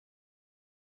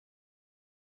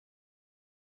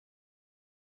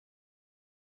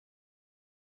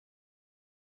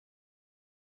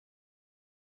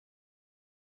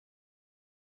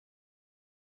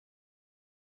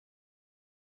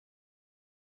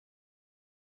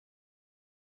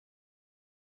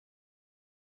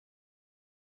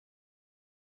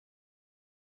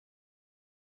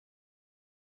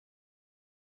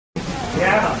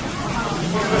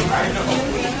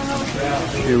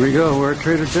Here we go. We're at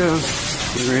Trader Joe's.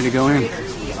 We're ready to go in.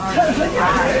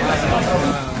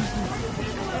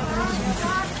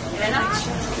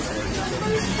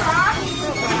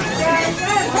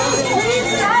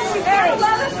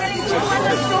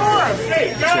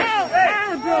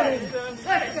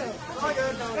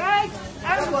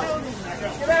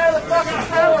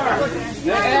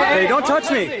 Hey, don't touch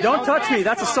me. Don't touch me.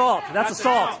 That's assault. That's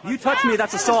assault. You touch me,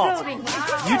 that's assault.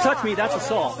 You touch me, that's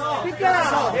assault.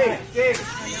 Hey, Dave,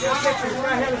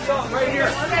 right here.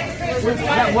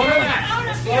 What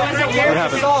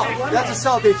happened? That's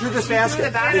assault. They threw this basket. They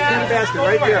threw the basket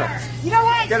right there. You know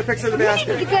what? Get a picture of the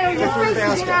basket. You get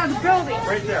out of the building.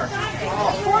 Right there.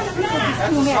 Four people just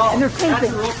came in and they're taping.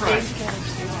 That's a real crime.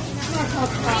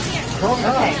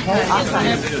 Okay.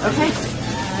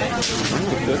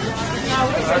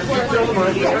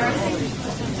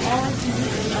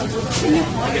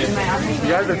 You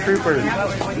guys are troopers. You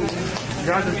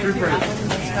guys are troopers.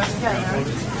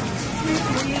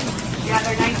 Yeah,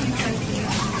 they're 19-cent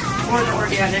or the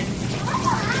organic.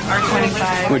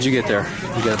 R25. What'd you get there?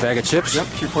 You got a bag of chips? Yep,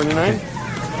 $2.29.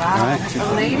 All right. A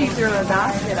lady threw a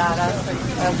basket at us, a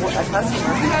customer.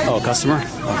 Oh, a customer?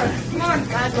 Okay.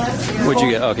 What'd you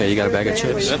get? Okay, you got a bag of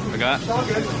chips? Yep, I got.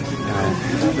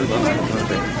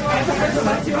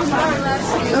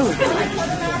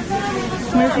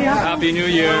 Happy New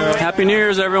Year. Happy New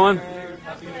Year's, everyone.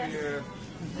 Happy New Year.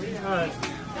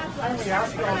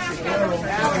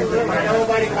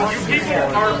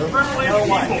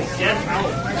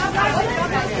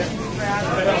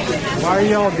 Why are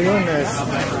y'all doing this?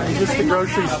 It's just a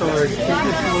grocery store. Take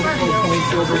your political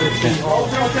points over the team.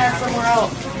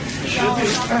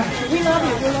 We love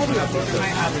you.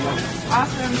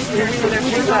 Awesome.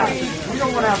 We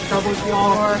don't want to have trouble with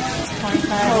y'all.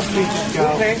 25.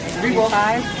 Okay, we will.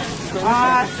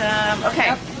 Awesome.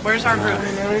 Okay, where's our group?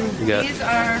 You got These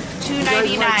are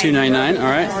 $2.99. $2.99. All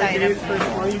right. Item.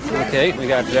 Okay, we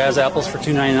got jazz apples for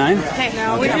 $2.99. Okay,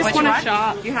 now we just want to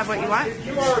shop. You have what you want?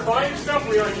 You are buying stuff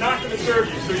we are not going to serve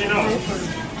you, so you know.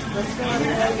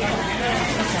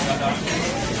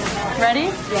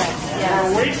 Ready?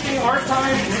 Yes. We're wasting our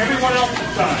time and everyone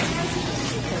else's time.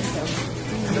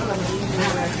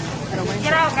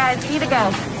 Get out, guys. Need to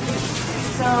go.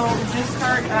 So just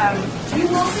start. You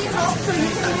will be helped, so you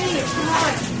can leave. Come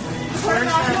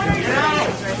on. Get out!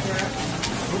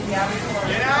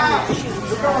 Get out! You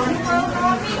will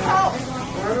not be helped.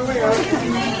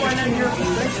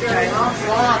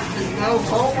 No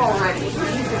home already.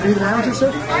 Are you lounge, you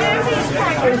said?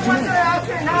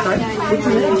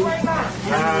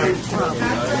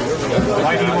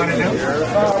 Why do you want to know?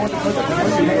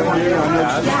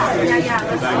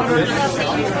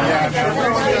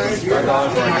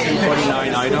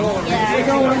 $49 item.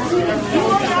 You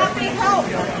will not be helped.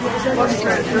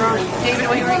 David,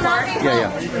 will you record? Yeah.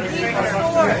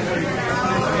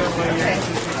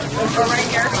 Go right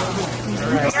here.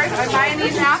 I'm buying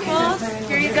these apples.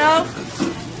 Here you go.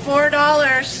 $4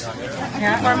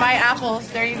 for my apples.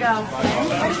 There you go.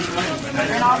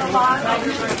 And all the lots. $5.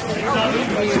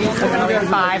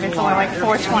 It's only like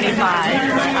 $4.25.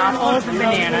 Apples and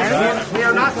bananas. We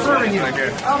are not serving you. No,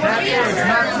 you're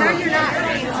not.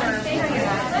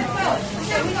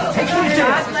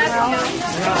 God bless you.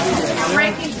 I'm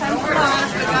breaking some for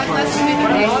us, but God bless you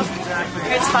anyway.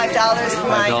 It's $5 for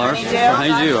my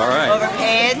Honeydew. All right.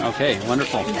 overpaid. Okay,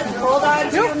 wonderful. Hold on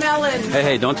to your melon.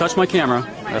 Hey, don't touch my camera.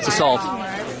 That's assault.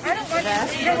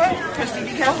 Christy,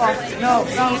 be careful. No.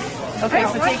 Okay,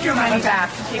 so take your money back.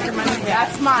 Take your money back.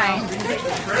 That's mine.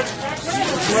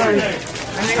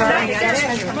 I'm sorry.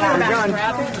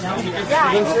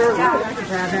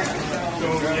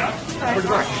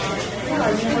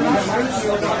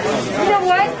 You know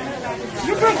what?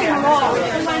 You're breaking the law.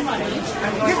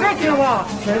 You're breaking the law.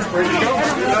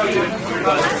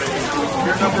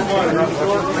 You're number one.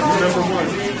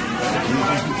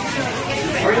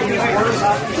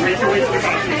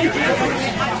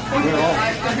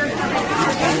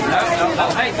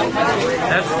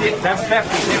 That's theft.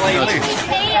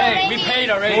 Hey, we paid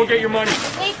already. Go get your money.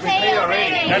 We paid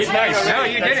already. That's nice. No,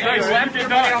 you didn't. Nice. You left your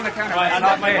money on the counter. I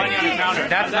left my money on the counter.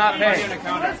 That's not pay.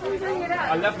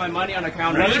 I left my money on the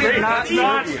counter. That's great. That's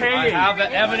not I paying. have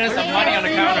the evidence of money on the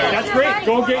counter. That's great.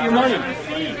 Go get your money.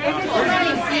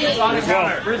 It's on the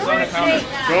counter. It's on the counter.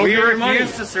 Go We get your money.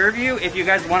 refuse to serve you. If you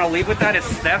guys want to leave with that, it's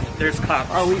theft. There's cops.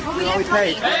 Oh, we already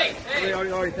paid. Hey! We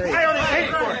already paid. I already paid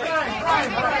for it.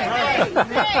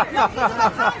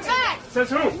 Says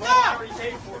who?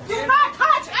 Do not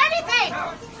touch anything.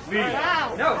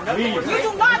 Leave. You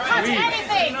do not touch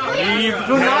anything. Leave.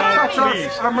 Do not touch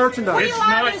Please. our merchandise. It's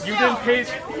not, you didn't pay.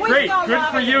 Great, good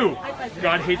for you.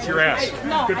 God hates your ass.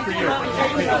 Good for you.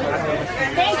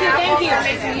 Thank you.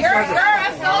 You're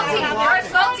assaulting. You're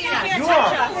assaulting us. You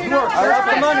are. I got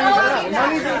the money. The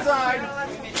money's inside.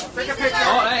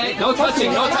 Oh, hey, no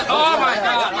touching, no touching. Oh my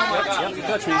God, You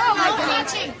touch me. Oh, I'm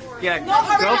touching. Yeah, No, all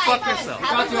go right. fuck yourself.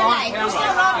 got you on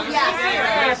camera.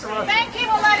 Yes. Thank you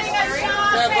for letting us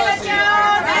down.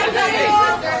 Thank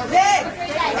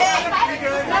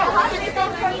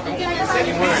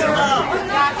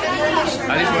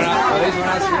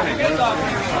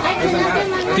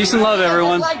you. Peace and love,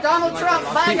 everyone. Like Donald Trump.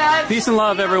 Bye, guys. Peace and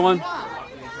love, everyone. Is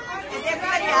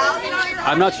everybody out?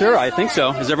 I'm not sure. I think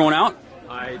so. Is everyone out?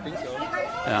 I think so.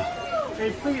 Yeah.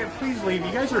 Hey, please leave.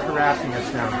 You guys are harassing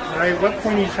us now. All right, what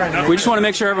point are you trying to make? We just want to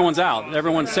make sure everyone's out.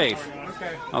 Everyone's safe.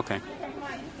 Okay. Okay.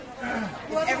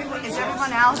 Is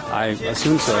everyone out? I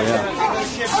assume so, yeah.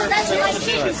 Oh, that's my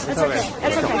kids. That's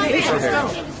okay.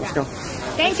 Let's go.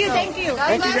 Thank you. Thank you,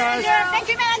 guys. Thank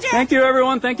you, manager. Thank you,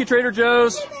 everyone. Thank you, Trader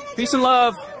Joe's. Peace and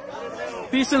love.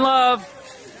 Peace and love.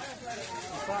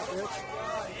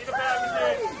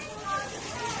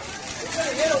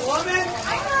 Hit a woman?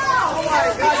 Oh my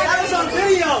God, that was on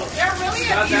video. They're really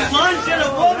You lunged at a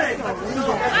woman.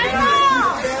 I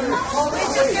know.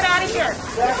 Let's just get out of here.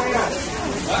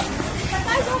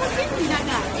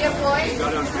 Yeah, boy.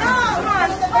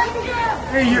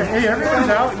 Hey, everyone's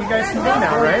out. You guys can go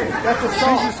now, right? That's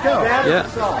assault. Please just go.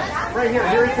 Yeah. Right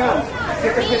here he comes.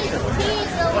 Take a picture.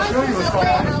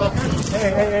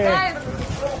 Hey.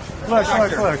 Look.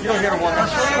 You don't hear a woman.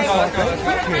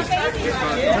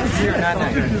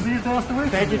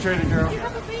 Thank you, Trader Joe.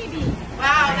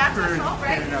 Wow, that's assault,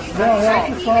 right? No,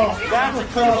 that's assault. That's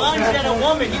a lunged at a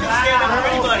woman. You can stand up for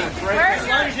anybody.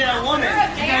 Lunged at a woman.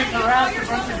 You guys harassed a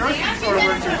bunch of grocery store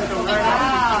workers.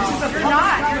 You're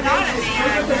not a man.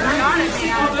 You're not a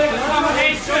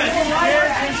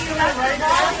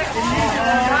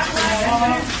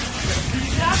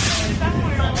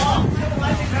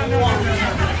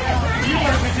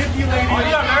Are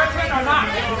you American or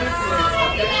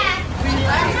not?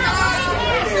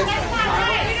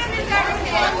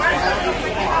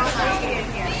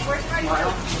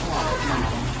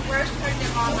 Where's